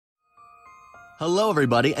Hello,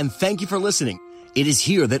 everybody, and thank you for listening. It is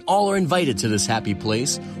here that all are invited to this happy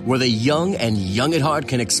place where the young and young at heart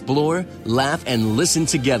can explore, laugh, and listen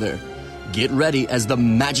together. Get ready as the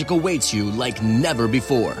magic awaits you like never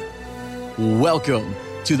before. Welcome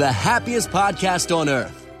to the happiest podcast on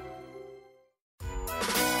earth.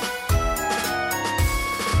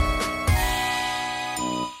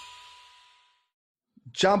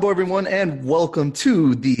 Jumbo, everyone, and welcome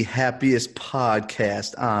to the happiest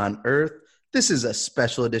podcast on earth. This is a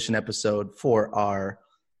special edition episode for our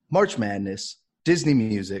March Madness Disney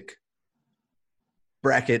Music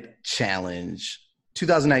Bracket Challenge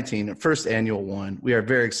 2019, first annual one. We are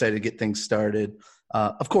very excited to get things started.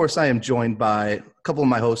 Of course, I am joined by a couple of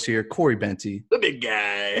my hosts here, Corey Benty. The big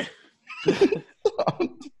guy.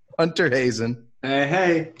 Hunter Hazen.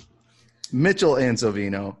 Hey. Mitchell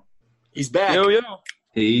Ansovino. He's back. Yo.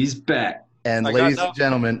 He's back. And ladies and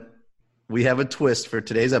gentlemen, we have a twist for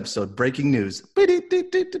today's episode. Breaking news.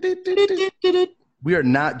 We are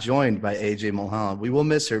not joined by AJ Mulholland. We will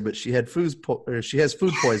miss her, but she has food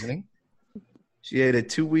poisoning. She ate a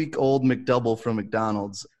 2-week-old McDouble from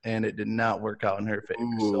McDonald's, and it did not work out in her favor.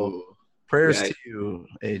 Ooh. So prayers to you,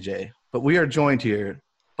 AJ. But we are joined here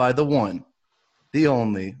by the one, the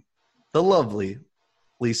only, the lovely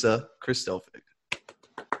Lisa Kristofic.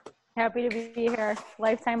 Happy to be here.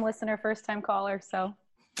 Lifetime listener, first-time caller, so.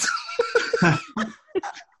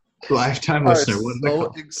 Lifetime listener.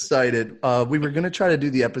 So excited. We were going to try to do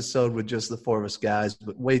the episode with just the four of us guys,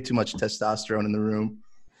 but way too much testosterone in the room.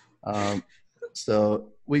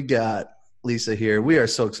 So we got Lisa here. We are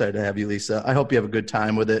so excited to have you, Lisa. I hope you have a good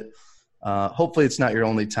time with it. Hopefully it's not your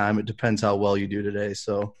only time. It depends how well you do today.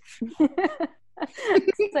 So excited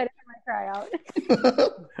for my tryout.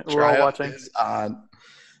 We're all watching. On.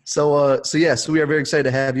 So we are very excited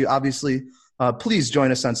to have you. Obviously, please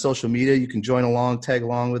join us on social media. You can join along, tag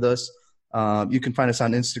along with us. You can find us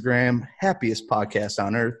on Instagram, Happiest Podcast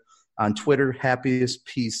on Earth, on Twitter, Happiest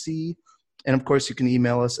PC. And, of course, you can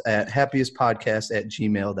email us at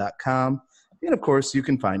happiestpodcast@gmail.com. And, of course, you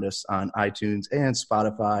can find us on iTunes and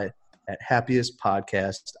Spotify at Happiest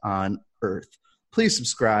Podcast on Earth. Please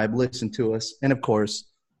subscribe, listen to us, and, of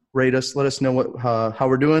course, rate us. Let us know how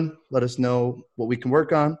we're doing. Let us know what we can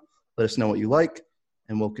work on. Let us know what you like.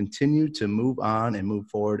 And we'll continue to move on and move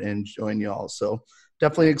forward and join y'all. So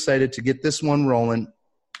definitely excited to get this one rolling.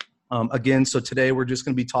 Again, so today we're just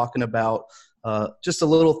going to be talking about just a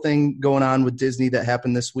little thing going on with Disney that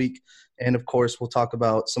happened this week. And, of course, we'll talk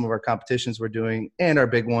about some of our competitions we're doing. And our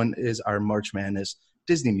big one is our March Madness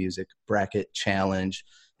Disney Music Bracket Challenge.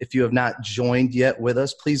 If you have not joined yet with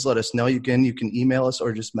us, please let us know. You can email us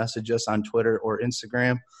or just message us on Twitter or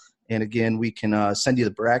Instagram. And, again, we can send you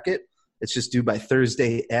the bracket. It's just due by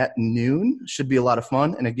Thursday at noon. Should be a lot of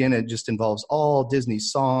fun. And, again, it just involves all Disney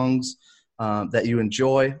songs that you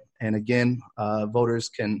enjoy. And, again,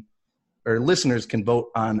 listeners can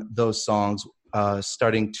vote on those songs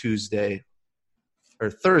starting Thursday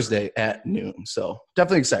at noon. So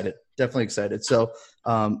definitely excited. So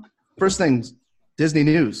first things, Disney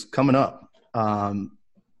news coming up. The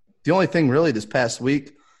only thing really this past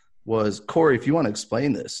week was, Corey, if you want to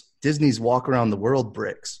explain this, Disney's Walk Around the World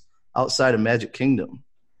bricks outside of Magic Kingdom.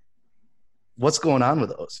 What's going on with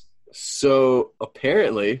those? So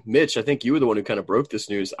apparently, Mitch, I think you were the one who kind of broke this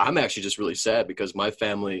news. I'm actually just really sad because my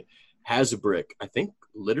family has a brick, I think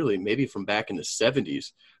literally maybe from back in the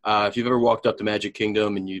 70s. If you've ever walked up to Magic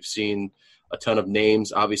Kingdom and you've seen a ton of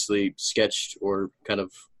names obviously sketched or kind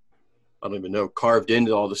of, I don't even know, carved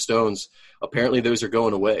into all the stones, apparently those are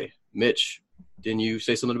going away. Mitch, didn't you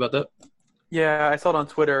say something about that? Yeah, I saw it on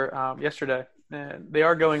Twitter yesterday. And they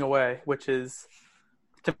are going away, which is,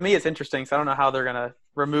 to me, it's interesting. So I don't know how they're going to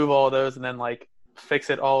remove all of those and then, like, fix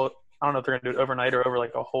it all. I don't know if they're going to do it overnight or over,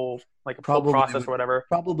 like, a whole process or whatever.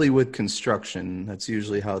 Probably with construction. That's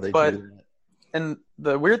usually how they do that. And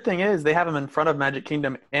the weird thing is they have them in front of Magic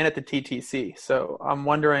Kingdom and at the TTC. So I'm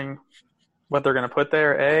wondering what they're going to put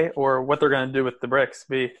there, A, or what they're going to do with the bricks,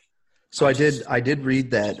 B. So I did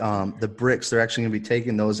read that the bricks, they're actually going to be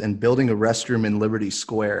taking those and building a restroom in Liberty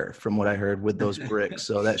Square, from what I heard, with those bricks.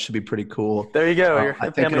 So that should be pretty cool. There you go. Your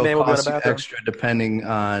family name will go to the bathroom. Extra depending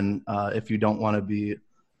on if you don't want to be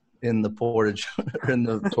in the portage or in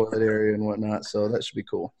the toilet area and whatnot. So that should be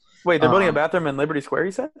cool. Wait, they're building a bathroom in Liberty Square,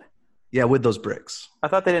 you said? Yeah, with those bricks. I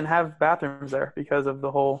thought they didn't have bathrooms there because of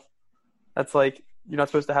the whole – that's like you're not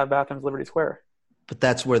supposed to have bathrooms Liberty Square. But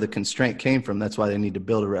that's where the constraint came from. That's why they need to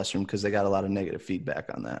build a restroom, because they got a lot of negative feedback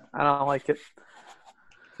on that. I don't like it.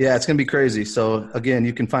 Yeah, it's going to be crazy. So, again,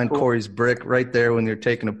 you can find Corey's brick right there when you're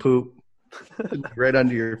taking a poop, right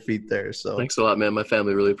under your feet there. So thanks a lot, man. My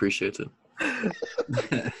family really appreciates it.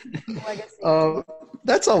 Legacy.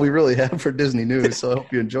 That's all we really have for Disney news, so I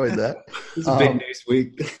hope you enjoyed that. It's a big news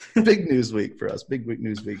week. Big news week for us. Big week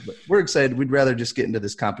news week. But we're excited. We'd rather just get into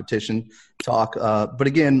this competition talk. But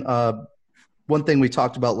again, one thing we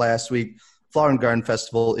talked about last week, Flower and Garden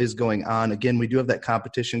Festival is going on. Again, we do have that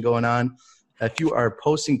competition going on. If you are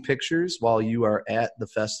posting pictures while you are at the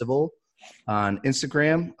festival on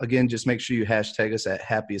Instagram, again, just make sure you hashtag us at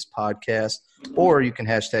Happiest Podcast, or you can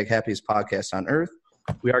hashtag Happiest Podcast on Earth.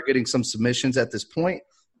 We are getting some submissions at this point.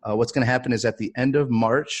 What's going to happen is at the end of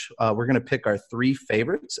March, we're going to pick our 3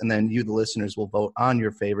 favorites, and then you, the listeners, will vote on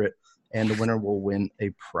your favorite, and the winner will win a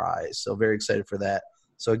prize. So very excited for that.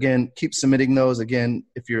 So again, keep submitting those. Again,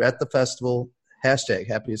 if you're at the festival, hashtag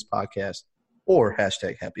Happiest Podcast or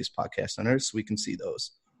hashtag Happiest Podcast on Earth so we can see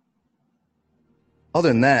those. Other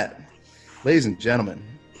than that, ladies and gentlemen,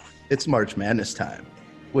 it's March Madness time,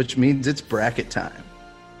 which means it's bracket time.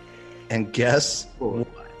 And guess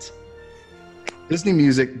what? Disney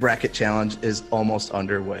Music Bracket Challenge is almost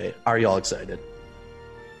underway. Are y'all excited?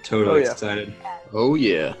 Totally excited. Oh,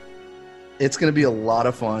 yeah. It's going to be a lot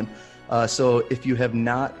of fun. So if you have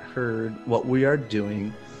not heard what we are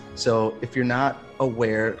doing, so if you're not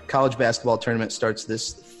aware, college basketball tournament starts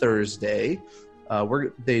this Thursday.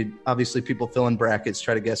 Obviously people fill in brackets,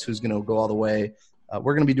 try to guess who's going to go all the way.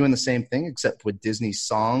 We're going to be doing the same thing except with Disney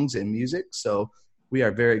songs and music. So we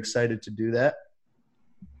are very excited to do that.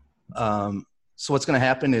 So what's going to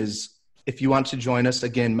happen is if you want to join us,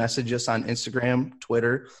 again, message us on Instagram,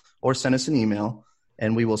 Twitter, or send us an email,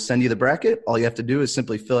 and we will send you the bracket. All you have to do is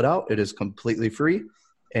simply fill it out. It is completely free.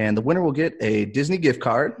 And the winner will get a Disney gift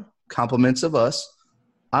card, compliments of us.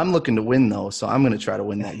 I'm looking to win, though, so I'm going to try to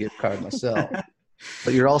win that gift card myself.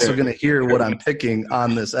 But you're also going to hear what I'm picking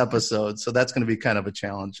on this episode, so that's going to be kind of a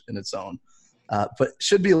challenge in its own. But it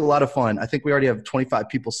should be a lot of fun. I think we already have 25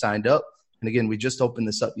 people signed up. And, again, we just opened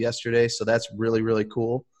this up yesterday, so that's really, really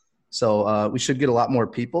cool. So we should get a lot more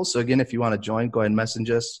people. So, again, if you want to join, go ahead and message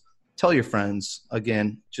us. Tell your friends.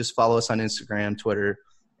 Again, just follow us on Instagram, Twitter,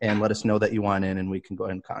 and let us know that you want in, and we can go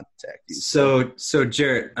ahead and contact you. So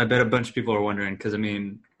Jarrett, I bet a bunch of people are wondering because, I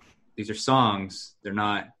mean, these are songs. They're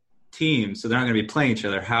not teams, so they're not going to be playing each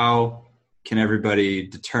other. How can everybody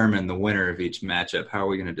determine the winner of each matchup? How are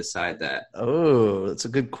we going to decide that? Oh, that's a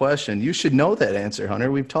good question. You should know that answer, Hunter.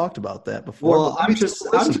 We've talked about that before. Well, I'm just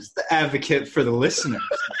the advocate for the listeners.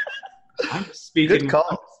 I'm just speaking. Good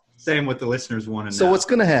call. Saying what the listeners want to know. So what's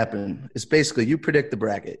going to happen is basically you predict the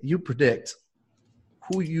bracket. You predict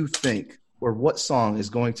who you think or what song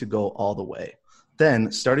is going to go all the way.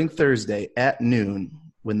 Then, starting Thursday at noon,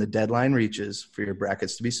 when the deadline reaches for your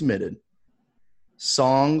brackets to be submitted,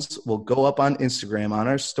 songs will go up on Instagram on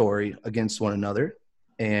our story against one another.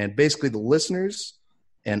 And basically the listeners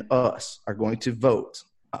and us are going to vote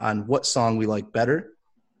on what song we like better.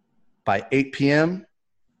 By 8 p.m.,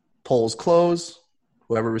 polls close.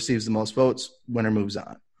 Whoever receives the most votes, winner moves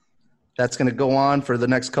on. That's going to go on for the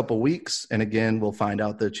next couple weeks. And again, we'll find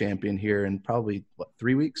out the champion here in probably,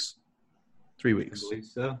 3 weeks? 3 weeks. I believe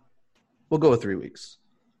so. We'll go with 3 weeks.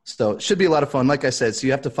 So it should be a lot of fun. Like I said, so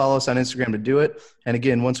you have to follow us on Instagram to do it. And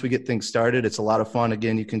again, once we get things started, it's a lot of fun.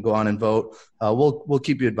 Again, you can go on and vote. We'll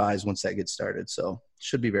keep you advised once that gets started. So it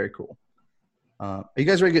should be very cool. Are you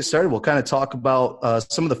guys ready to get started? We'll kind of talk about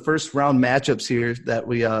some of the first round matchups here that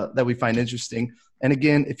we find interesting. And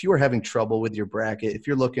again, if you are having trouble with your bracket, if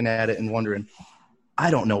you're looking at it and wondering,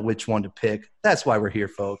 I don't know which one to pick, that's why we're here,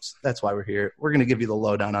 folks. That's why we're here. We're going to give you the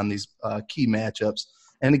lowdown on these key matchups.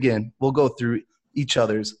 And again, we'll go through each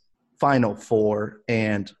other's Final Four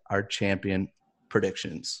and our champion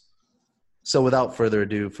predictions. So without further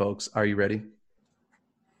ado, folks, are you ready?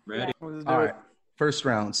 Ready. All right. First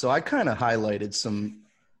round. So I kind of highlighted some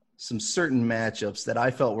certain matchups that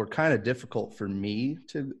I felt were kind of difficult for me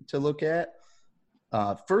to look at.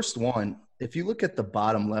 First one, if you look at the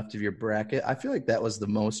bottom left of your bracket, I feel like that was the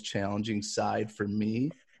most challenging side for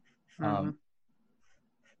me.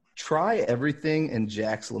 Try Everything and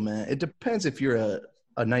Jack's Lament. It depends if you're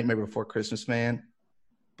a Nightmare Before Christmas fan,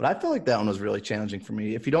 but I feel like that one was really challenging for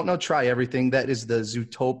me. If you don't know Try Everything, that is the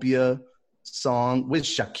Zootopia song with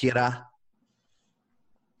Shakira.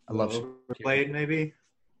 I love Shakira. Overplayed, maybe?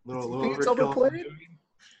 You think it's overplayed?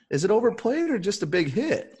 Is it overplayed or just a big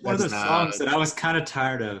hit? One of those songs that I was kind of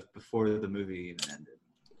tired of before the movie even ended.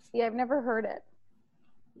 Yeah, I've never heard it.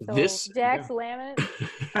 So Jack's Lament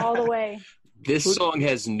all the way. This song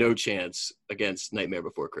has no chance against Nightmare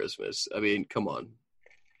Before Christmas. I mean, come on.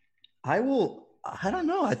 I don't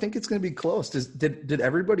know. I think it's going to be close. Did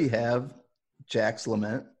everybody have Jack's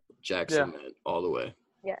Lament? Jack's Lament all the way.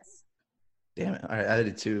 Yes. Damn it. All right, I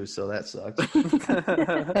did too, so that sucks. I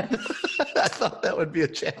thought that would be a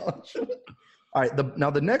challenge. All right, now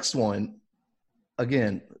the next one,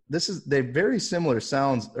 again, they're very similar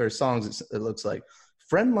sounds or songs, it looks like.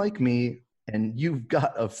 Friend Like Me and You've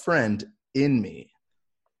Got a Friend in Me.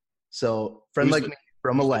 So, Friend Like Me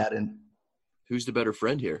from Aladdin. Who's the better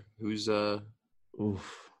friend here? Who's Randy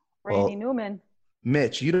Newman.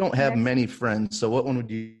 Mitch, you don't have many friends, so what one would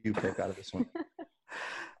you pick out of this one?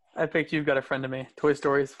 I picked You've Got a Friend in Me. Toy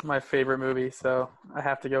Story's my favorite movie, so I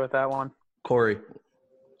have to go with that one. Corey.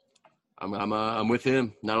 I'm with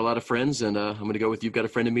him. Not a lot of friends, and I'm going to go with You've Got a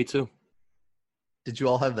Friend in Me too. Did you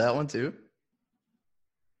all have that one too?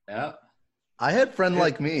 Yeah. I had Friend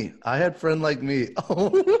Like Me.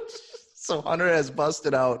 Oh, so Hunter has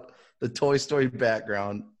busted out the Toy Story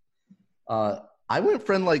background. I went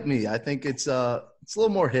Friend Like Me. I think it's a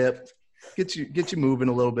little more hip. Get you moving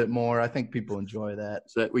a little bit more. I think people enjoy that.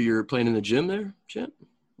 Is that what you're playing in the gym there, Chip?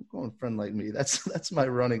 I'm going Friend Like Me. That's my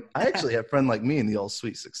running. I actually have Friend Like Me in the old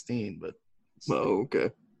Sweet 16, but. Oh,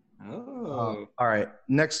 okay. All right,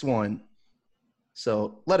 next one.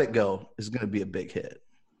 So Let It Go is going to be a big hit.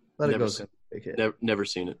 Let It Go is going to be a big hit. Never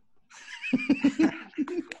seen it.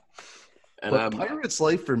 But Pirate's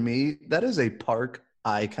Life for me, that is a park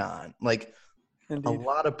icon. Like, Indeed. a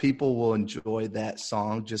lot of people will enjoy that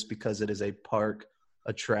song just because it is a park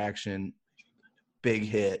attraction, big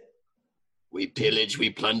hit. We pillage, we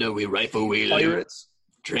plunder, we rifle, we Pirates.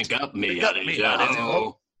 Drink up me, Johnny.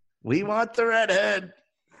 We want the redhead.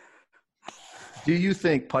 Do you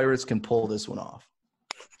think Pirates can pull this one off?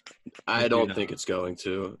 I don't think it's going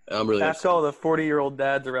to. I'm really Ask all the 40-year-old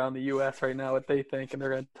dads around the U.S. right now what they think, and they're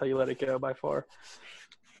going to tell you Let It Go by far.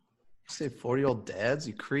 You say 40-year-old dads,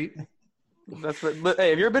 you creep? That's what. Hey,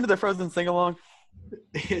 have you ever been to the Frozen sing-along?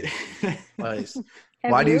 Nice.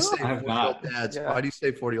 Have Why do you you? say I have 40-year-old not. dads? Yeah. Why do you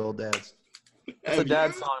say 40-year-old dads? It's a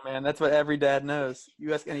dad song, man. That's what every dad knows.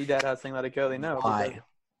 You ask any dad how to sing Let It Go, they know. Why?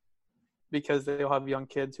 Because they'll have young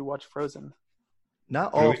kids who watch Frozen.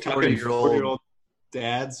 Not Are all we talking 40-year-old. 40-year-old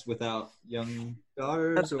dads without young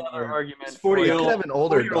daughters? That's another argument. It's You 40-year-old could have an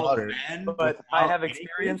older 40-year-old daughter. men But without I have anything?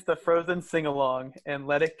 experienced the Frozen sing-along, and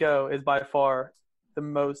Let It Go is by far the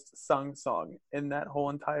most sung song in that whole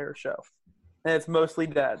entire show. And it's mostly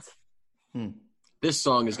dads. This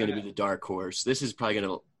song is going to be the dark horse. This is probably going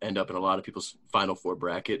to end up in a lot of people's Final Four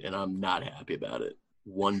bracket, and I'm not happy about it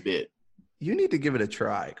one bit. You need to give it a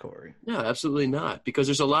try, Corey. No, absolutely not, because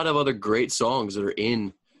there's a lot of other great songs that are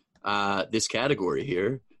in this category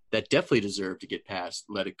here that definitely deserve to get past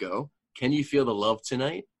Let It Go. Can You Feel the Love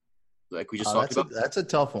Tonight? Like we just talked about. That's a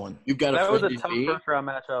tough one. You've Got a That was Friend a in tough Me. first round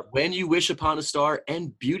matchup. When You Wish Upon a Star,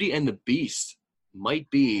 and Beauty and the Beast might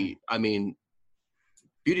be,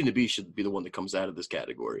 Beauty and the Beast should be the one that comes out of this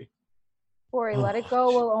category. Corey, Let It Go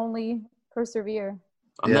will only persevere.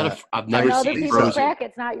 I've never In other seen people's Frozen.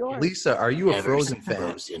 brackets, not yours. Lisa, are you a Never Frozen seen fan?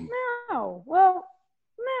 Frozen. No. Well,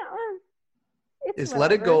 no. It's Is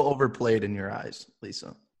Let It whatever. Go overplayed in your eyes,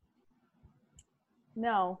 Lisa?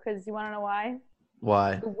 No, because you want to know why?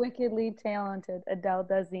 Why? The wickedly talented Adele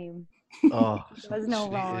Dazeem. Oh, There's no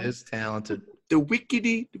she wrong. is talented. The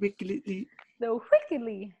wickedy. The wickedly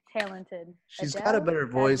talented. She's Adele got a better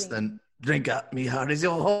voice Dazeem. than "Drink Up Me Heart Is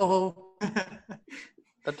Your Ho."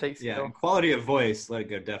 That takes Yeah, skill. and quality of voice, Let It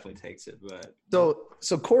Go definitely takes it. But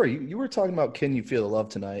So Corey, you were talking about "Can You Feel the Love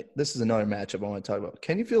Tonight?" This is another matchup I want to talk about.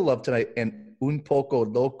 "Can You Feel the Love Tonight" and "Un Poco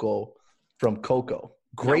Loco" from Coco.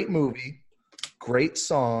 Great movie, great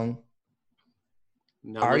song.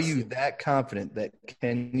 Now Are listen. you that confident that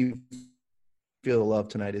 "Can You Feel the Love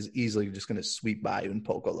Tonight" is easily just going to sweep by Un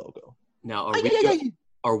Poco Loco? Now,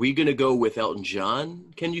 are we going to go with Elton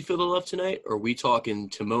John, Can You Feel the Love Tonight? Or are we talking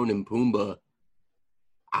Timon and Pumbaa,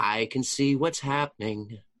 I Can See What's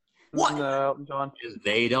Happening? What? No, John.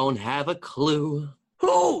 They don't have a clue.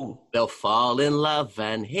 Who? They'll fall in love,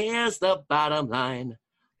 and here's the bottom line.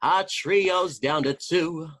 Our trio's down to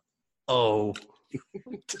 2. Oh,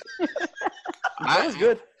 That was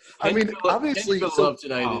good. I mean, obviously, Can You Feel the so- Love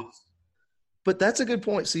Tonight is... but that's a good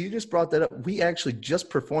point. So you just brought that up. We actually just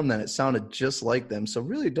performed that. It sounded just like them. So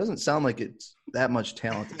really, it doesn't sound like it's that much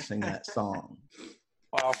talent to sing that song.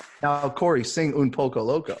 Wow. Now, Corey, sing Un Poco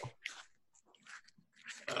Loco.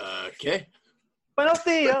 Okay. Buenos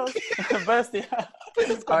dias. Buenos dias.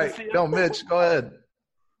 All right, no, Mitch, go ahead.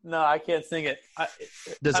 No, I can't sing it.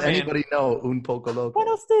 Does I mean- anybody know Un Poco Loco?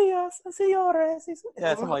 Buenos dias, señores.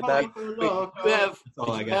 Yeah, something like that.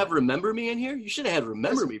 Wait, you have Remember Me in here? You should have had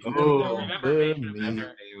Remember Me. From Oh, Remember me. Remember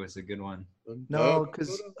Me was a good one. No,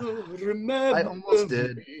 'cause Remember I almost Me.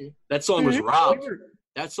 did. That song was robbed.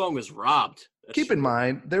 That song was robbed. Keep in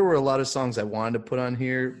mind, there were a lot of songs I wanted to put on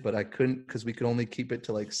here, but I couldn't because we could only keep it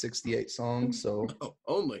to like 68 songs. So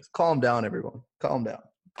only. Calm down, everyone. Calm down.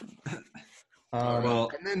 Well,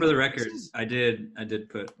 for the record, I did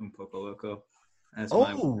put Un Poco Loco as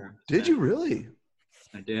my winner. Did you really?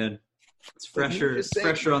 I did. It's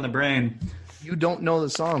fresher on the brain. You don't know the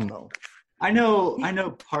song though. I know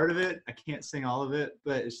part of it. I can't sing all of it,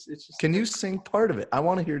 but it's just. Can you sing part of it? I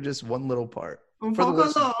want to hear just one little part. Un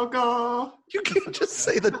Poco Loco. You can't just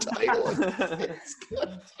say the title.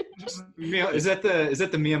 Is that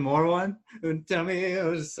the Mi Amor one? Tell me,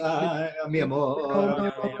 Mi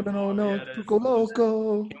Amor. No, Poco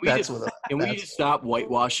Loco. Can we just stop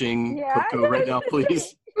whitewashing Coco right now,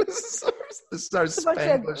 please? This is our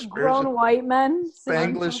Spanglish grown white men.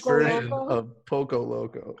 Spanglish version of Poco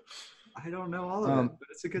Loco. I don't know all of it, but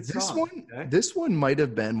it's a good song. This one might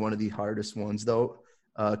have been one of the hardest ones, though.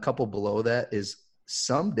 A couple below that is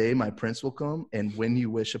Someday My Prince Will Come and When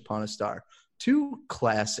You Wish Upon a Star. Two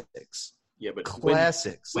classics. Yeah, but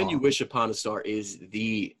classics. When You Wish Upon a Star is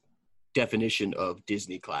the definition of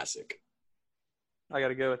Disney classic. I got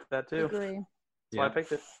to go with that too. Agree. That's why I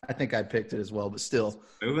picked it. I think I picked it as well, but still.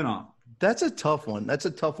 Moving on. That's a tough one. That's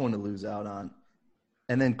a tough one to lose out on.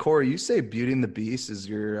 And then Corey, you say Beauty and the Beast is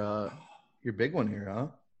your big one here, huh?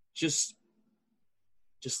 Just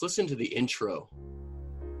listen to the intro.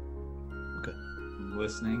 Okay. I'm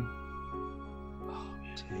listening. Oh,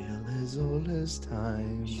 man. Tale as old as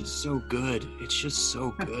time. It's just so good. It's just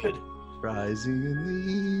so good. Rising in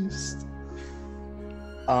the east.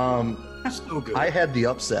 So good. I had the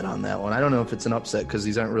upset on that one. I don't know if it's an upset because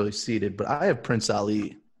these aren't really seated, but I have Prince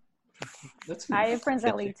Ali. I have Prince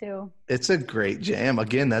Ali too. It's a great jam.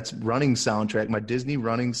 Again, that's running soundtrack. My Disney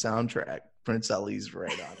running soundtrack. Prince Ali's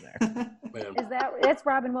right on there. That's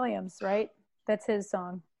Robin Williams, right? That's his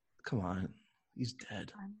song. Come on, he's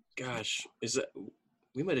dead. Gosh,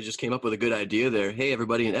 we might have just came up with a good idea there. Hey,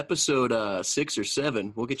 everybody, in episode 6 or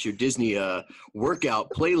 7, we'll get your Disney workout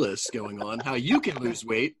playlist going on, how you can lose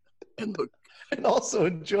weight and look. And also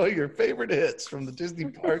enjoy your favorite hits from the Disney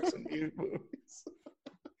parks and movies.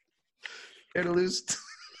 Care to lose?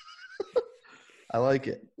 I like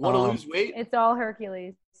it. Want to lose weight? It's all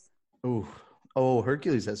Hercules. Oh,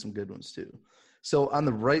 Hercules has some good ones too. So on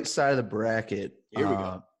the right side of the bracket, here we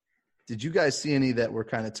go. Did you guys see any that were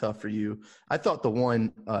kind of tough for you? I thought the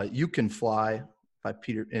one "You Can Fly" by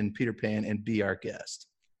Peter Pan and "Be Our Guest."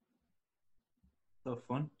 So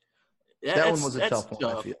fun. Yeah, that one was a tough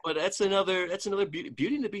one. I feel. But that's another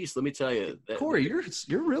Beauty and the Beast. Let me tell you, Corey,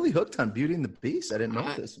 you're really hooked on Beauty and the Beast. I didn't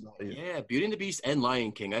know this about you. Yeah, Beauty and the Beast and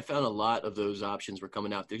Lion King. I found a lot of those options were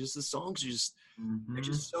coming out. They're just the songs they're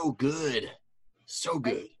just so good, so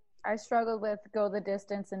good. I struggled with "Go the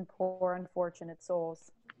Distance" and "Poor Unfortunate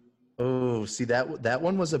Souls." Oh, see that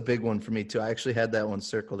one was a big one for me too. I actually had that one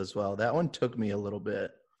circled as well. That one took me a little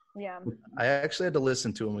bit. Yeah. I actually had to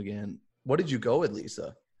listen to them again. What did you go with,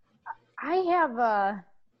 Lisa? I have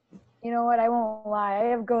you know what? I won't lie. I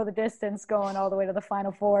have "Go the Distance" going all the way to the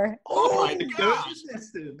Final Four. Oh my gosh!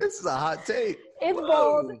 This is a hot take. It's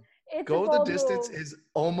bold. Go the Distance is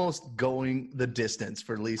almost going the distance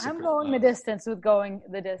for Lisa. I'm going the distance with "Going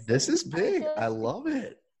the Distance." This is big. I love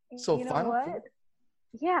it. So you know Final what? Four.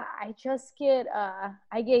 Yeah, I just get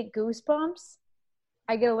I get goosebumps.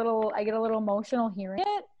 I get a little emotional hearing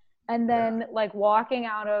it, and then like walking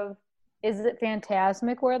out of Is It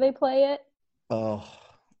Fantasmic where they play it? Oh,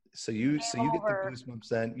 so you get the goosebumps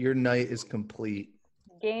then. Your night is complete.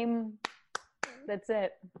 Game. That's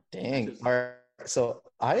it. Dang. All right. So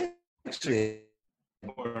I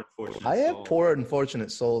have Poor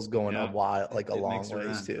Unfortunate Souls going a while, like a long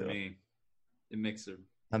ways too. It makes it.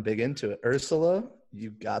 I'm big into it. Ursula, you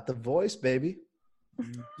got the voice, baby.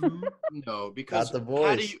 No, because got the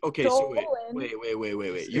voice. So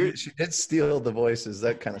wait. She did steal the voices.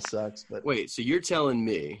 That kind of sucks. But wait, so you're telling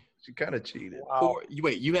me she kind of cheated. Wow.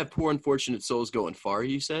 You have Poor Unfortunate Souls going far,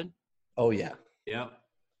 you said? Oh yeah. Yeah.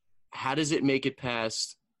 How does it make it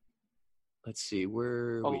past? Let's see, a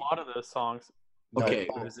lot of those songs. Okay.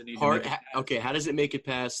 How does it make it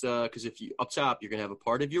past? Because if you up top, you're gonna have a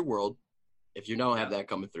Part of Your World. If you don't have that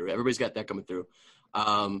coming through, everybody's got that coming through.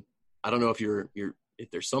 I don't know if if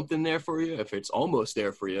there's something there for you, if it's almost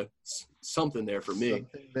there for you, something there for me.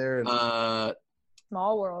 Something there.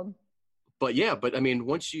 Small World. But yeah, I mean,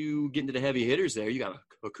 once you get into the heavy hitters there, you got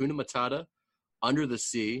Hakuna Matata, Under the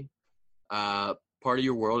Sea, Part of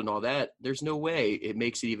Your World, and all that. There's no way it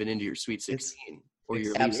makes it even into your Sweet 16 or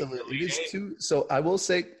your absolutely. It is too. So I will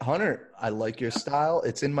say, Hunter, I like your style.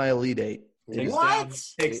 It's in my Elite 8.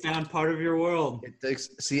 Takes down Part of Your World. It takes.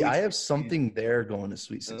 See, I have something there going to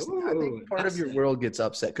Sweet 16. I think Part of Your World gets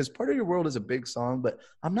upset because Part of Your World is a big song, but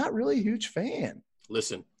I'm not really a huge fan.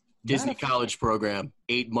 Listen, Disney college program,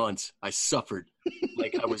 8 months. I suffered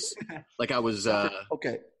like I was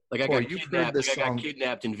okay. Like I got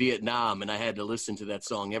kidnapped in Vietnam, and I had to listen to that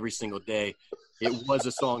song every single day. It was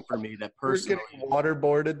a song for me that personally. You're getting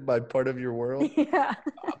waterboarded by Part of Your World. Yeah.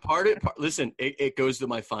 Listen, it goes to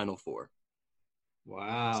my Final Four.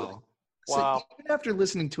 Wow. So even after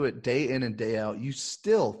listening to it day in and day out, you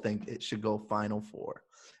still think it should go Final Four.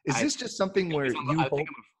 Is this just something where you hope?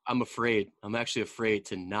 I'm afraid. I'm actually afraid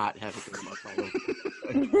to not have it go to my Final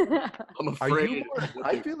Four. I'm afraid.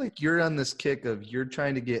 I feel like you're on this kick of you're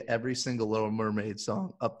trying to get every single Little Mermaid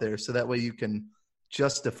song up there so that way you can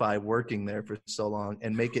justify working there for so long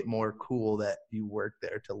and make it more cool that you work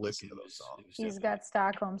there to listen to those songs. He's got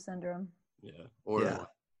Stockholm syndrome. Yeah.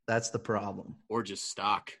 That's the problem. Or just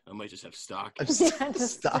stock. I might just have stock.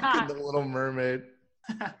 Just Stock in the Little Mermaid.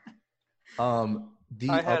 One.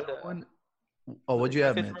 Oh, what'd you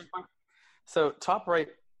have, Mitch? So top right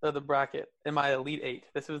of the bracket in my Elite Eight.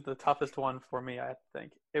 This was the toughest one for me, I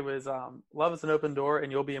think. It was Love is an Open Door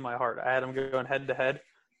and You'll Be in My Heart. I had them going head to head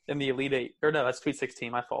in the Elite Eight. Or no, that's Sweet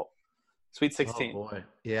 16. My fault. Sweet 16. Oh boy.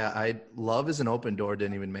 Yeah, Love is an Open Door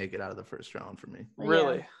didn't even make it out of the first round for me.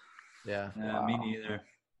 Really? Yeah. Me neither.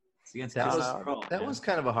 It's against that was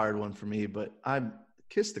kind of a hard one for me, but I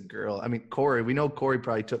Kiss the Girl. I mean, Corey. We know Corey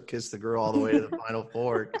probably took Kiss the Girl all the way to the Final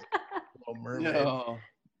four. Little Mermaid. No.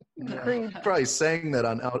 He probably sang that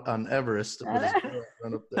on Everest. With his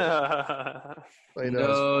girlfriend up there.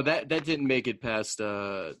 No, that didn't make it past.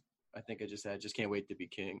 I think I just can't wait to be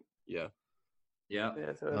king. Yeah. Yeah.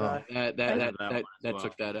 So that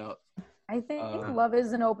took that out. I think Love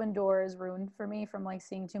is an Open Door is ruined for me from like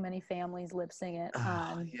seeing too many families lip sing it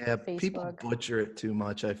on Facebook. People butcher it too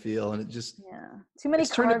much, I feel, and it just too many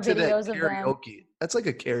car videos of karaoke. them. That's like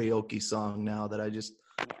a karaoke song now that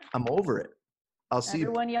I'm over it. I'll see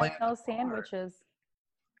everyone yells sandwiches.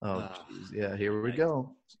 Oh, geez. Yeah, here we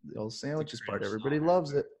go. The old sandwiches part. Everybody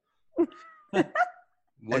loves it.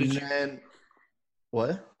 What'd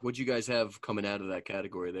you guys have coming out of that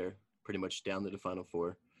category there? Pretty much down to the Final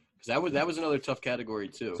Four. Because that was another tough category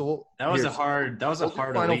too. So that was a hard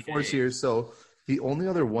Final Fours here. So the only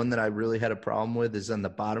other one that I really had a problem with is on the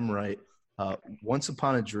bottom right. Once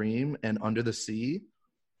Upon a Dream and Under the Sea.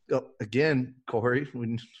 Again, Corey,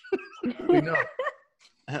 we know.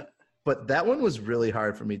 But that one was really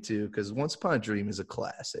hard for me too because Once Upon a Dream is a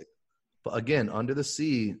classic. But again, Under the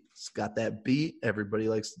Sea, it's got that beat. Everybody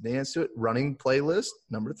likes to dance to it. Running playlist,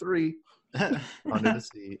 number 3. Under the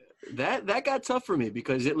Sea. That got tough for me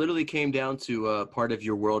because it literally came down to Part of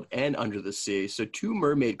Your World and Under the Sea. So 2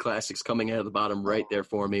 mermaid classics coming out of the bottom right there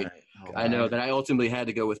for me. I know that I ultimately had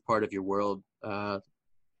to go with Part of Your World.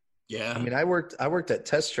 Yeah. I mean, I worked at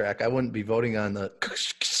Test Track. I wouldn't be voting on the.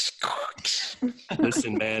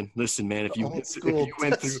 Listen, man. If you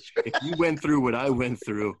went through what I went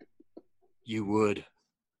through, you would.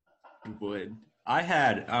 You would.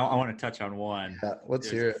 I want to touch on one. Yeah, let's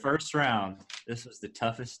hear it. First round, this was the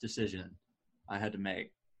toughest decision I had to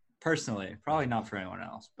make. Personally, probably not for anyone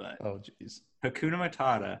else, but Hakuna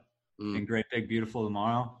Matata and Great Big Beautiful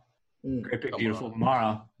Tomorrow. Great Big Beautiful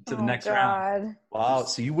Tomorrow to the next round. Wow,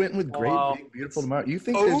 so you went with Great Big Beautiful Tomorrow. You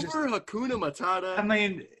think over Hakuna Matata? I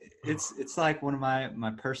mean, it's like one of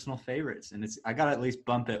my personal favorites, and I got to at least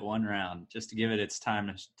bump it one round just to give it its time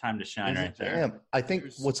to shine right there. Damn. I think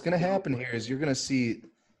what's going to happen here is you're going to see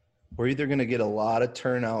we're either going to get a lot of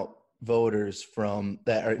turnout voters from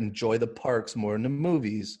that enjoy the parks more than the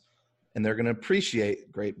movies, and they're going to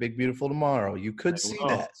appreciate Great Big Beautiful Tomorrow. You could see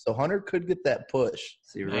that. So Hunter could get that push.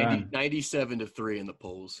 97-3 in the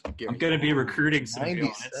polls. I'm going to be recruiting some people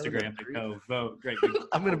on Instagram to go vote Great Big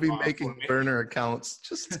I'm going to be making burner accounts.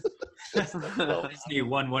 Just Disney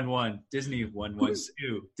 111, Disney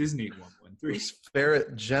 112, Disney 113.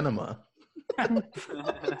 Ferret Genema.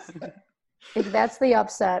 If that's the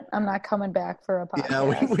upset, I'm not coming back for a podcast.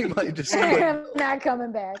 Yeah, we might just. I'm not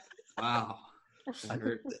coming back. Wow. At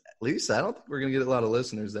least I don't think we're going to get a lot of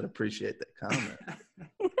listeners that appreciate that comment.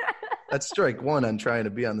 That's strike one on trying to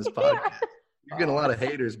be on this podcast. You're getting a lot of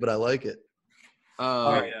haters, but I like it.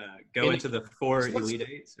 Go into the 4 Elite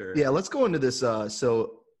Eights? Or? Yeah, let's go into this.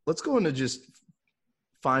 So let's go into just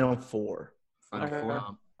Final Four.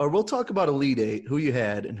 Or we'll talk about Elite Eight, who you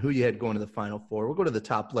had and who you had going to the Final Four. We'll go to the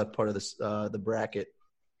top left part of this, the bracket.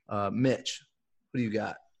 Mitch, what do you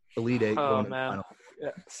got? Elite Eight going to the Final Four. Yeah.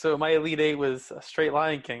 So my Elite Eight was a straight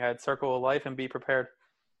Lion King. I had Circle of Life and Be Prepared.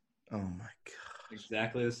 Oh, my God.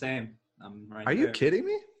 Exactly the same. I'm right Are you kidding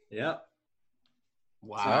me? Yep.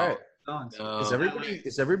 Wow. All right. Songs. No.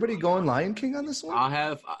 Is everybody going Lion King on this one? I'll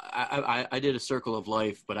have. I did a Circle of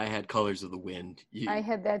Life, but I had Colors of the Wind. I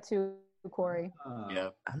had that too, Corey. Yeah.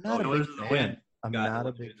 I'm not a Colors big of the fan. Wind. I'm Got not a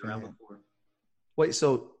it. big Around fan. before. Wait,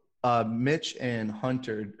 so Mitch and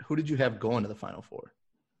Hunter, who did you have going to the Final Four?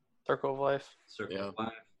 Circle of Life. Circle Yeah. of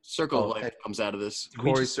Life. Circle of Okay. Life comes out of this.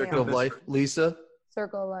 Corey, Circle of Life. Lisa?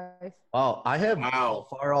 Circle of Life. Oh, I have Wow. How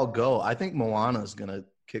Far I'll Go. I think Moana's going to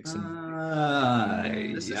kick some.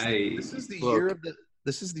 This is the Look. year of the.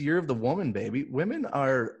 This is the year of the woman, baby. Women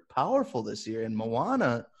are powerful this year, and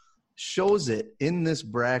Moana shows it in this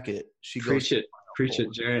bracket. She goes. Preach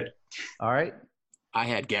it, Jarrett. All right, I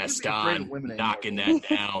had afraid Gaston of women knocking that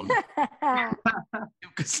down.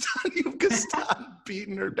 you've Gaston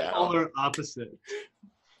beating her down. Polar opposite.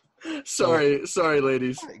 Sorry,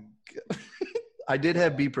 ladies. I did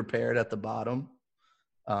have Be Prepared at the bottom,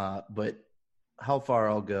 but How Far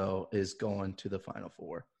I'll Go is going to the Final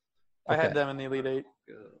Four. I Okay. had them in the Elite Eight.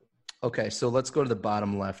 Okay, so let's go to the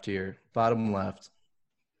bottom left here. Bottom left.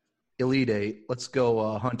 Elite Eight. Let's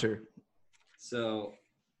go, Hunter. So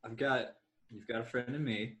you've got a friend in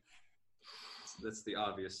me. That's the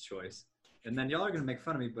obvious choice. And then y'all are gonna make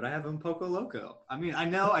fun of me, but I have Poco Loco. I mean, I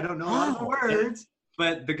know I don't know a lot of the words,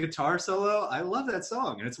 but the guitar solo, I love that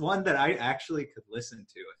song, and it's one that I actually could listen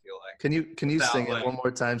to. I feel like. Can you Without, sing it like- one more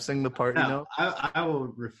time? Sing the part you know. I will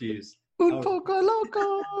refuse. Un poco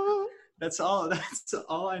loco. That's all. That's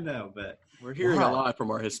all I know. But We're hearing Wow. a lot from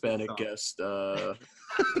our Hispanic guest. Our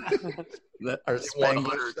That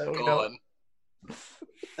Spanglish that we know.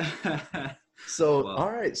 gone. So, Well,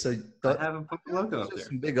 all right. So, I have Poco Loco those up are there.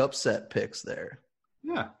 some big upset picks there.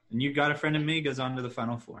 Yeah, and you got a friend in me goes on to the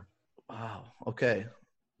Final Four. Wow. Okay.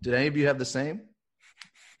 Did any of you have the same?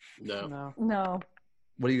 No. No. No.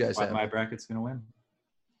 What do you guys have? My bracket's gonna win.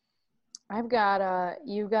 I've got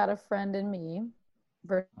You Got a Friend in Me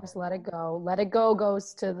versus Let It Go. Let It Go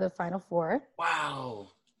goes to the Final Four. Wow.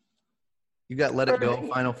 You got Let It Go,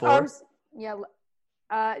 Final Four. Yeah.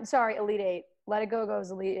 Sorry, Elite Eight. Let It Go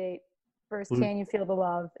goes Elite Eight. Versus Who- Can You Feel the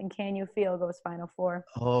Love, and Can You Feel goes Final Four.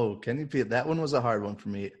 Oh, Can You Feel? That one was a hard one for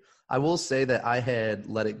me. I will say that I had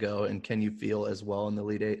Let It Go and Can You Feel as well in the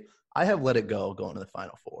Elite Eight. I have Let It Go going to the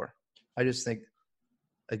Final Four. I just think,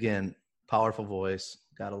 again, powerful voice.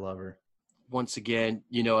 Gotta love her. Once again,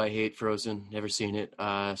 I hate Frozen. Never seen it.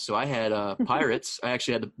 So I had Pirates. I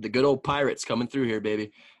actually had the good old Pirates coming through here,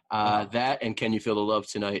 baby. That and Can You Feel the Love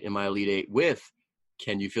Tonight in my Elite Eight with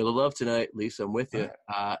Can You Feel the Love Tonight? Lisa, I'm with you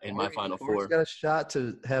in my Final Corey's Four. got a shot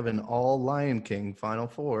to have an all Lion King Final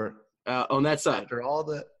Four. On that side. After all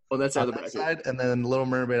the On that side on of the that bracket. side, and then Little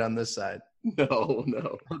Mermaid on this side. No.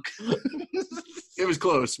 It was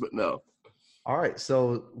close, but no. All right,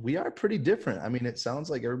 so we are pretty different. I mean, it sounds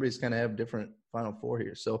like everybody's going to have different Final Four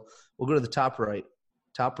here. So we'll go to the top right.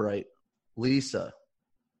 Top right. Lisa,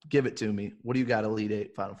 give it to me. What do you got, Elite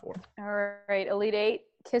Eight, Final Four? All right, Elite Eight.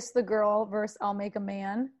 Kiss the Girl versus I'll Make a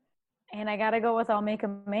Man. And I got to go with I'll Make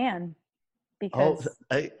a Man. Because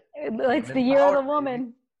it's the year of the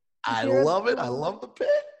woman. I Year of love the it. I woman. love the pick.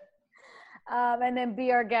 And then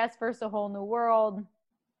Be Our Guest versus A Whole New World.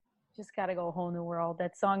 Just got to go A Whole New World.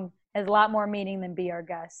 That song has a lot more meaning than Be Our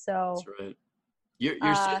Guest. So, That's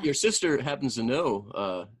right. Your sister happens to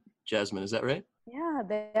know Jasmine, is that right? yeah,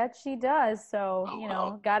 that she does. So,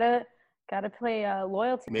 wow. gotta play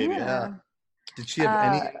loyalty. Maybe. Yeah. Did she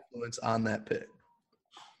have any influence on that pick?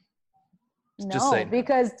 Just No, say no.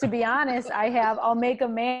 because to be honest, I have I'll Make a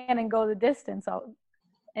Man and Go the Distance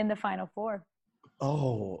in the Final Four.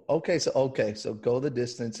 Oh, okay. So Go the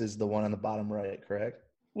Distance is the one on the bottom right, correct?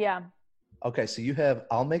 Yeah. Okay, so you have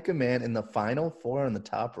I'll Make a Man in the Final Four on the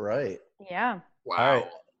top right. Yeah. Wow. All right.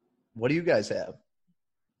 What do you guys have?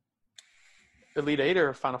 Elite Eight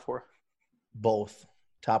or Final Four? Both.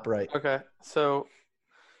 Top right. Okay. So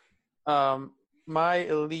my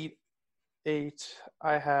Elite Eight,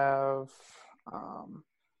 I have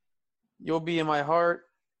You'll Be in My Heart,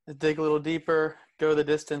 Dig a Little Deeper, Go the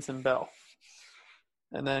Distance, and Bell.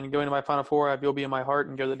 And then going to my Final Four, I have You'll Be in My Heart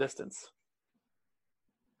and Go the Distance.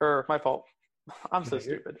 My fault. I'm so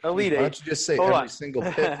stupid. Elite Why Eight. don't you just say Hold every on. single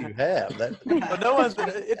pick you have? But no one's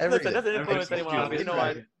it Everything. doesn't influence anyone else. You know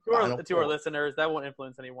what? Final To our Four. listeners, that won't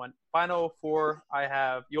influence anyone. Final Four, I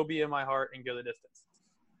have You'll Be in My Heart and Go the Distance.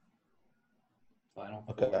 Final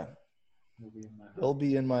Okay. Four. Will be in my heart. You'll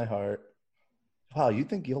Be in My Heart. Wow, you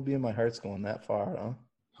think You'll Be in My Heart's going that far, huh?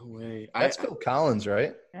 No way. That's Phil Collins,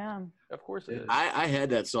 right? Yeah. Of course it is. I had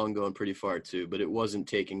that song going pretty far too, but it wasn't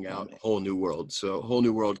taking out Whole New World. So Whole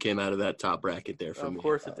New World came out of that top bracket there for Of me.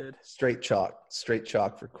 course it did. Straight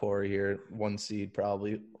chalk for Corey here. One seed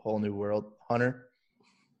probably. Whole New World. Hunter?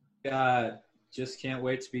 Got Just Can't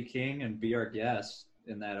Wait to Be King and Be Our Guest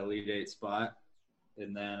in that Elite Eight spot.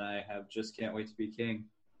 And then I have Just Can't Wait to Be King,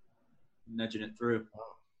 nudging it through.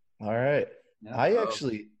 All right. Yeah.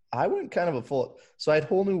 I went kind of a full. So I had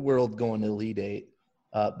Whole New World going to Elite Eight,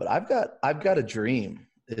 but I've got a Dream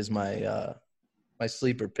is my my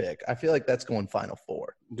sleeper pick. I feel like that's going Final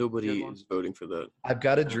Four. Nobody is voting for that. I've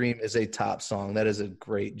Got a Dream is a top song. That is a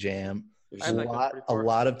great jam. There's I like that pretty a far.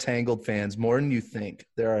 lot of Tangled fans, more than you think.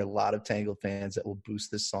 There are a lot of Tangled fans that will boost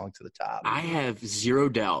this song to the top. I have zero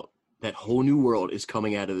doubt that Whole New World is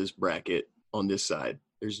coming out of this bracket on this side.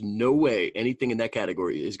 There's no way anything in that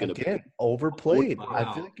category is going to Again, overplayed. Wow.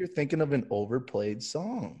 I feel like you're thinking of an overplayed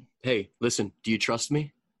song. Hey, listen, do you trust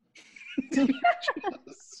me?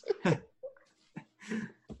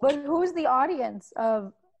 But who's the audience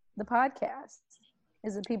of the podcast?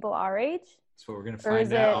 Is it people our age? That's what we're going to Or is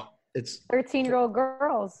find it- out. It's 13-year-old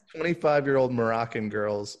girls. 25-year-old Moroccan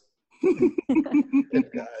girls.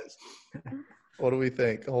 Guys, what do we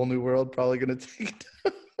think? Whole New World probably going to take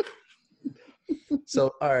it.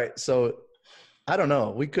 So, all right. So, I don't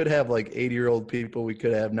know. We could have like 80-year-old people. We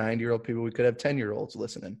could have 90-year-old people. We could have 10-year-olds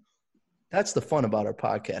listening. That's the fun about our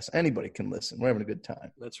podcast. Anybody can listen. We're having a good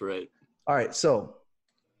time. That's right. All right. So,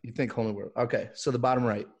 you think Whole New World. Okay. So, the bottom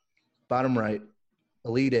right,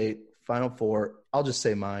 Elite Eight, Final Four. I'll just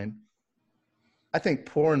say mine. I think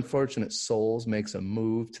Poor Unfortunate Souls makes a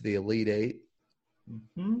move to the Elite Eight.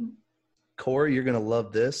 Mm-hmm. Corey, you're going to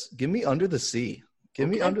love this. Give me Under the Sea. Give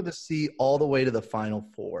me Under the Sea all the way to the Final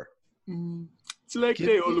Four. It's like Give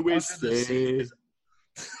they me always Under the Sea.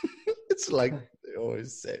 say. It's like they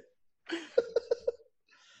always say.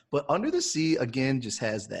 But Under the Sea, again, just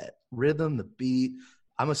has that rhythm, the beat.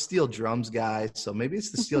 I'm a steel drums guy, so maybe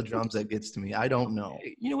it's the steel drums that gets to me. I don't know.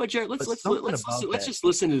 Hey, you know what, Jared? Let's But something about let's that. just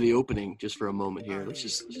listen to the opening just for a moment here. Let's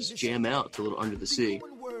just jam out to a little Under the Sea.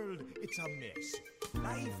 World, it's a mess.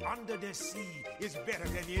 Life under the sea is better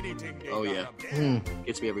than anything they Oh, got yeah. up there.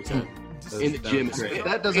 Gets me every time. In the gym, great.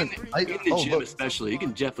 That doesn't. in the gym look, especially, you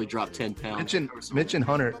can definitely drop 10 pounds. Mitch and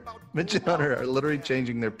Hunter are literally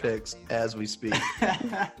changing their picks as we speak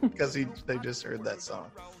because they just heard that song.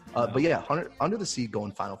 But yeah, Hunter, Under the Sea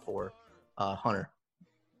going Final Four. Hunter.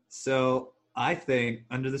 So I think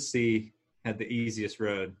Under the Sea had the easiest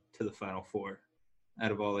road to the Final Four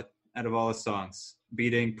out of all the songs,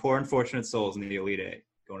 beating Poor Unfortunate Souls in the Elite Eight,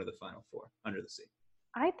 going to the Final Four. Under the Sea.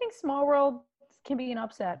 I think Small World can be an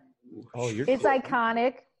upset. Oh, you're. It's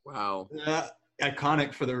iconic. Wow.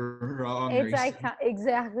 Iconic for the wrong It's reason.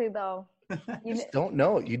 exactly though. You, just don't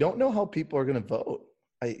know. You don't know how people are going to vote.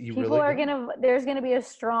 people are there's gonna be a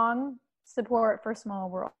strong support for Small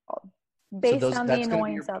World based on the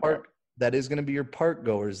annoyance of it. That is going to be your park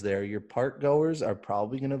goers there. Your park goers are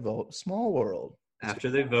probably going to vote Small World, After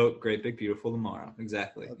they vote Great Big Beautiful Tomorrow.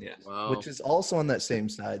 Exactly. Yes. Wow. which is also on that same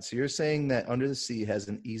side. So you're saying that Under the Sea has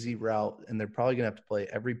an easy route, and they're probably going to have to play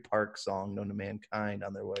every park song known to mankind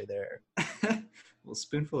on their way there. Well,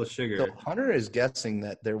 spoonful of sugar. So Hunter is guessing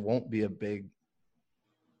that there won't be a big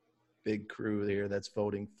crew here that's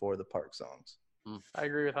voting for the park songs. I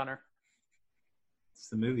agree with Hunter. It's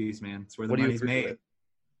the movies, man. It's where the What do you money's agree made. with?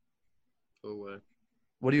 Oh,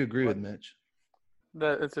 What do you agree with, Mitch?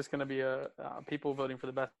 That it's just going to be people voting for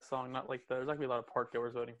the best song, not like there's not going to be a lot of park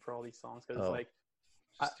goers voting for all these songs because Oh. it's like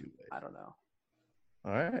Just too late. I don't know.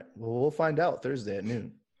 All right. Well, we'll find out Thursday at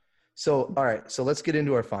noon. So, all right. So let's get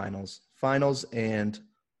into our finals. Finals and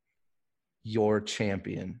your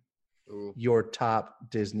champion, Ooh. your top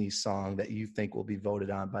Disney song that you think will be voted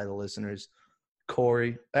on by the listeners.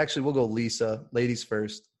 Corey. Actually, we'll go Lisa. Ladies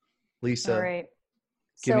first. Lisa, All right.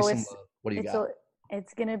 give me So some it's love. What do you it's got?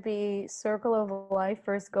 it's gonna be Circle of Life.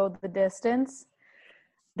 First, Go the Distance.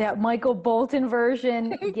 That Michael Bolton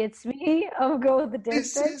version gets me of Go the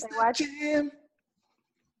This Distance. is I watched the jam.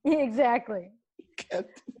 Yeah, exactly. Captain.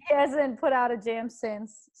 He hasn't put out a jam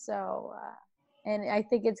since, so and I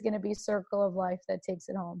think it's going to be Circle of Life that takes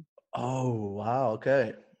it home. Oh, wow.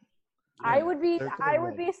 Okay. I would be Circle of I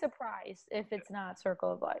would Life. be surprised if it's not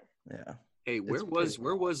Circle of Life. Yeah. Hey, where It's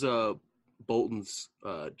was Bolton's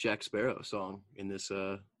Jack Sparrow song in this?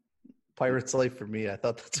 Pirate's Life for me. I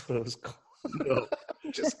thought that's what it was called. No.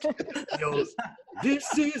 Just kidding. Yo,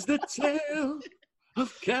 this is the tale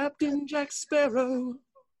of Captain Jack Sparrow.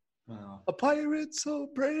 Wow. A pirate so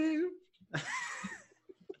brave.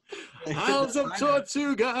 Isles of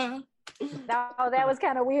Tortuga. Now that was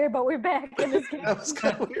kind of weird, but we're back in this game. That was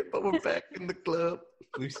kind of weird, but we're back in the club.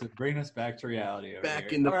 Lisa, bring us back to reality. Over Back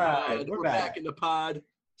here. in the All right, pod. We're back in the pod.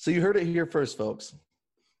 So you heard it here first, folks.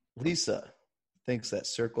 Lisa thinks that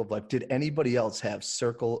Circle of Life. Did anybody else have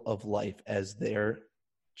Circle of Life as their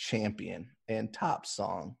champion and top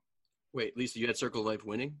song? Wait, Lisa, you had Circle of Life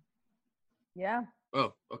winning? Yeah.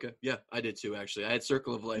 Oh, okay. Yeah, I did too, actually. I had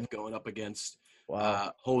Circle of Life going up against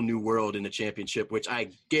Wow. Whole New World in the championship, which I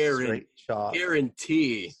Straight chalk.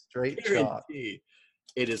 guarantee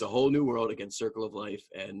it is a Whole New World against Circle of Life,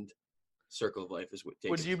 and Circle of Life is what takes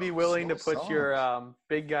Would you it. be willing to Slow put your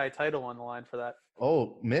big guy title on the line for that?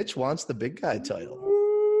 Oh, Mitch wants the big guy title.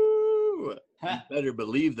 Ooh, you better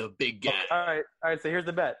believe the big guy. All right. So here's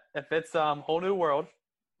the bet: if it's Whole New World,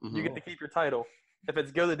 Mhm. you get to keep your title. If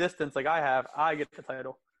it's Go the Distance, like I have, I get the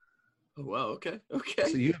title. Oh, wow, okay.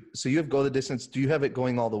 So you have Go the Distance. Do you have it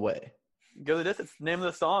going all the way? Go the Distance. Name of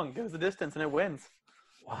the song goes the distance, and it wins.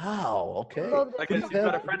 Wow. Okay. Go the Who do Distance. you You've got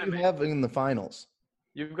a have, friend who of do you me. have in the finals?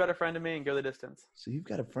 You've got a friend of me, and Go the Distance. So you've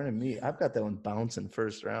got a friend of me. I've got that one bouncing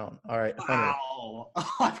first round. All right, Hunter. Wow.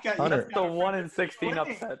 I've got Hunter. That's the 1 in 16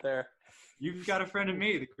 upset there. You've got a friend of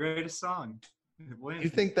me, the greatest song. It wins. You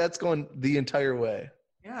think that's going the entire way?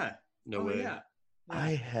 Yeah. No way. Yeah.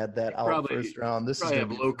 I had that out Probably- first round. This is Probably gonna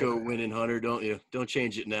have be Loco winning, Hunter, don't you? Don't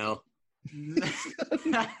change it now.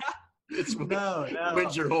 It's No.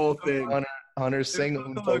 wins your whole thing. Hunter, sing Loco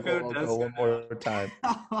Un Loco Poco does Loco one go more time.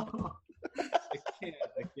 I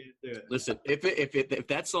can't do it. Listen, if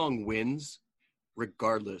that song wins,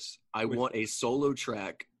 regardless, I want a solo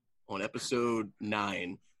track on episode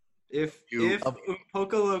 9 If You-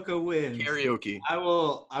 Poco Loco wins, karaoke. I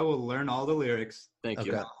will learn all the lyrics. Thank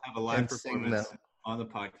you. Okay. Have a live And sing performance them. on the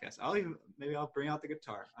podcast. I'll bring out the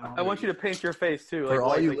guitar. I want you to paint your face too. For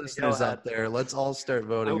all you like listeners Miguel out had. there, let's all start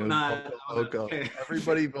voting I will Un not- Poco I will- Loco. okay.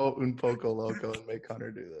 Everybody vote Un Poco Loco and make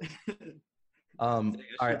Hunter do this. All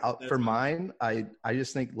right, for mine, I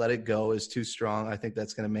just think Let It Go is too strong. I think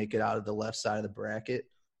that's going to make it out of the left side of the bracket.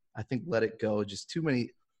 I think Let It Go, just too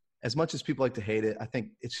many. As much as people like to hate it, I think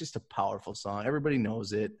it's just a powerful song. Everybody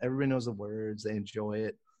knows it. Everybody knows the words. They enjoy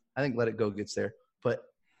it. I think Let It Go gets there. But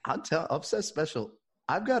I'll tell Upset Special,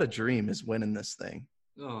 I've Got a Dream is winning this thing.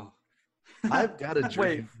 Oh, I've Got a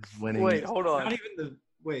Dream is winning. Wait, this. hold not on. even the.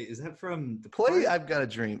 Wait, is that from the Play Parks? I've Got a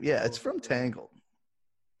Dream. Yeah, it's from Tangled.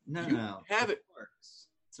 No, You no. have the it. Parks.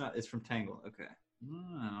 It's not. It's from Tangle. Okay. I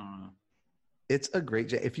don't know. It's a great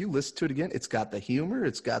jam. If you listen to it again, it's got the humor,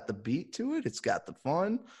 it's got the beat to it, it's got the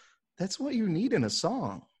fun. That's what you need in a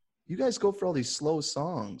song. You guys go for all these slow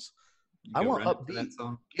songs. You I go want run to upbeat. that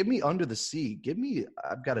song. Give me Under the Sea. Give me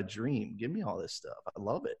I've Got a Dream. Give me all this stuff. I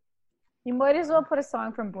love it. You might as well put a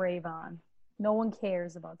song from Brave on. No one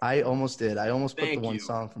cares about that. I almost did. I almost put Thank the one you.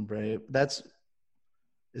 song from Brave.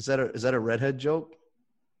 Is that a redhead joke?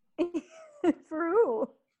 For who?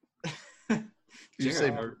 You Jared, say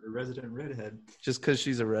our resident redhead. just because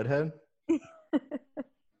she's a redhead?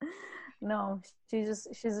 No, she's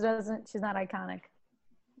not iconic.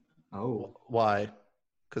 Oh, Why?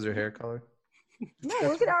 Because her hair color? No,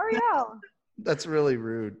 look at Ariel. That's really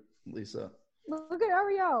rude, Lisa. Look at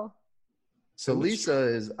Ariel. So Lisa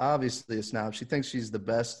is obviously a snob. She thinks she's the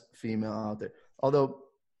best female out there. Although,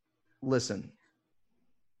 listen,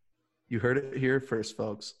 you heard it here first,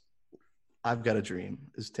 folks. I've Got a Dream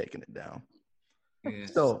is taking it down. yeah.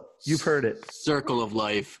 So you've heard it Circle of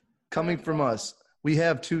Life. coming from us. We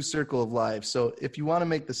have 2 Circle of Life. So if you want to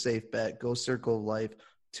make the safe bet, go Circle of Life.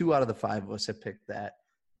 2 out of the 5 of us have picked that.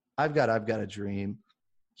 I've Got a Dream.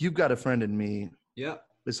 You've Got a Friend in Me Yep.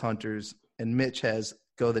 is Hunters, and Mitch has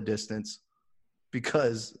Go the Distance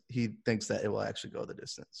because he thinks that it will actually go the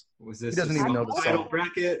distance. Was this He doesn't the even know the title song.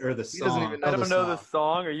 bracket or the He doesn't song? even I know don't the know the song.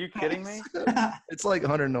 song. Are you kidding me? It's like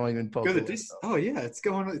Hunter knowing in poker. Go the dis- Oh yeah, it's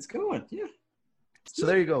going. It's going. Yeah. So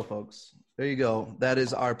there you go, folks. There you go. That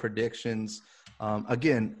is our predictions.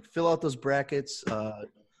 Again, fill out those brackets.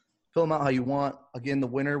 Fill them out how you want. Again, the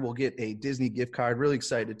winner will get a Disney gift card. Really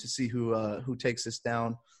excited to see who takes this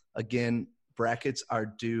down. Again, brackets are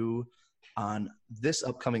due on this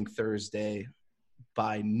upcoming Thursday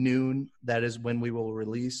by noon. That is when we will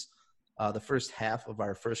release the first half of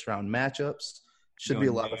our first round matchups. Should be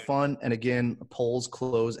a lot of fun. And again, polls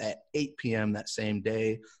close at 8 p.m. that same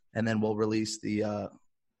day, and then we'll release the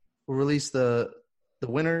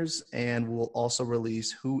winners, and we'll also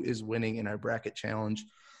release who is winning in our bracket challenge.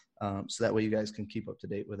 So that way you guys can keep up to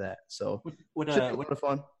date with that. So What should be a lot of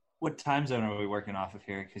fun. what time zone are we working off of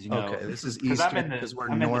here? Because Okay, this is 'cause I'm Eastern in the- because we're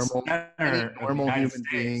I'm in the normal. center Any of the normal United human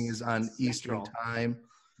States. being is on Eastern Central. time.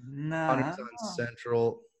 Nah. Hunter's on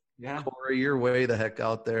Central. Yeah. Corey, you're way the heck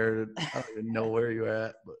out there. I don't even know where you're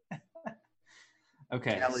at, but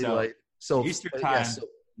Okay. Cali So Light. So Eastern yeah, time, so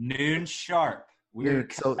noon sharp. We're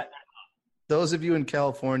Dude, so those of you in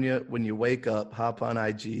California, when you wake up, hop on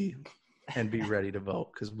IG and be ready to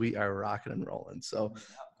vote because we are rocking and rolling. So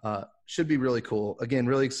should be really cool. Again,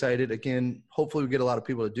 really excited. Again, hopefully we get a lot of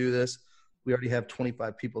people to do this. We already have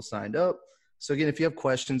 25 people signed up. So again, if you have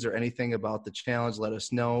questions or anything about the challenge, let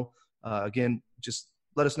us know. Again, just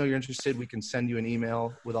let us know you're interested. We can send you an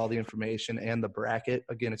email with all the information and the bracket.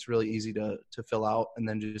 Again, it's really easy to fill out and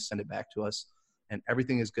then just send it back to us. And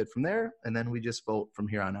everything is good from there. And then we just vote from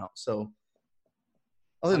here on out. So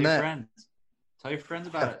other than that, Tell your friends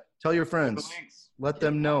about it. Tell your friends. Let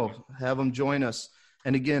them know. Have them join us.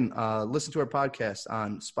 And again, listen to our podcast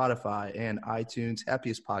on Spotify and iTunes,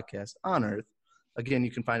 Happiest Podcast on Earth. Again,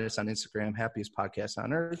 you can find us on Instagram, Happiest Podcast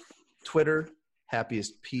on Earth, Twitter,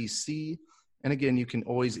 Happiest PC. And again, you can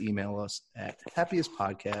always email us at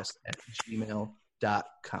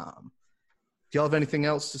happiestpodcast@gmail.com. Do y'all have anything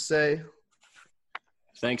else to say?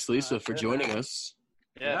 Thanks, Lisa, for joining us.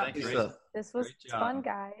 Yeah, thanks, Lisa, This was fun,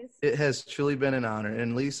 guys. it has truly been an honor.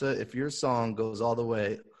 And Lisa, if your song goes all the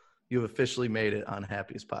way, you've officially made it on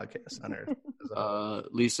Happiest Podcast on Earth.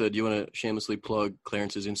 Lisa, do you want to shamelessly plug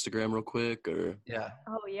Clarence's Instagram real quick? Or Yeah.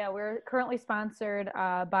 Oh, yeah. We're currently sponsored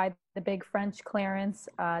by the Big French Clarence.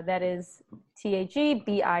 That is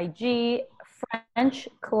THEBIG, French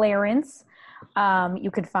Clarence.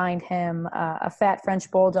 You could find him a fat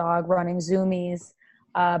French bulldog running zoomies,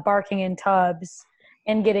 barking in tubs,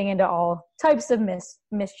 and getting into all types of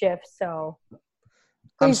mischief. So I'm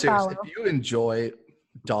please serious. follow. If you enjoy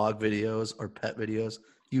dog videos or pet videos,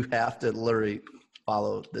 you have to literally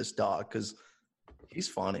follow this dog because he's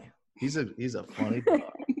funny. He's a funny dog.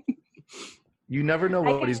 You never know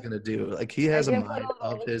what he's gonna do. Like he has a mind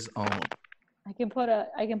of his own. I can put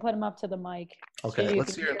him up to the mic. Okay, so you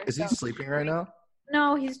let's can hear. Is he some- sleeping right now?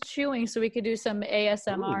 No, he's chewing, so we could do some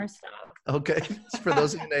ASMR stuff. Okay, for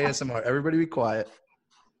those of you in ASMR, everybody be quiet.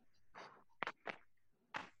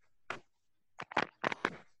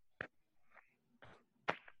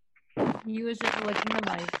 He was just licking the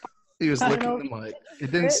mic. He was I don't licking know the if mic.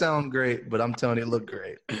 It didn't it. sound great, but I'm telling you, it looked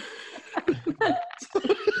great. We'll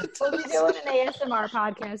be doing an ASMR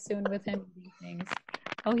podcast soon with him. And these things.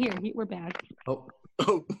 Oh, we're back. Oh,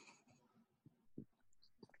 oh,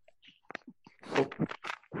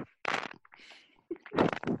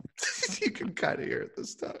 you can kind of hear it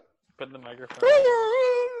this time. Put in the microphone.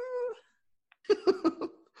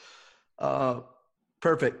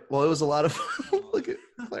 Perfect. Well, it was a lot of fun. Look at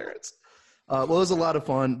Clarence. Well, it was a lot of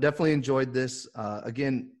fun. Definitely enjoyed this.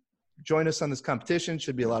 Again, join us on this competition.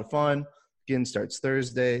 Should be a lot of fun. Again, starts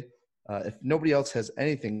Thursday. If nobody else has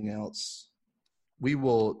anything else, we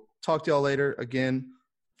will talk to y'all later. Again,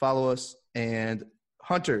 follow us. And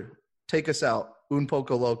Hunter, take us out. Un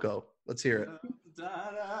poco loco. Let's hear it.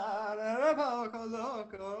 Da, da, da, da, poco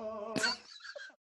loco.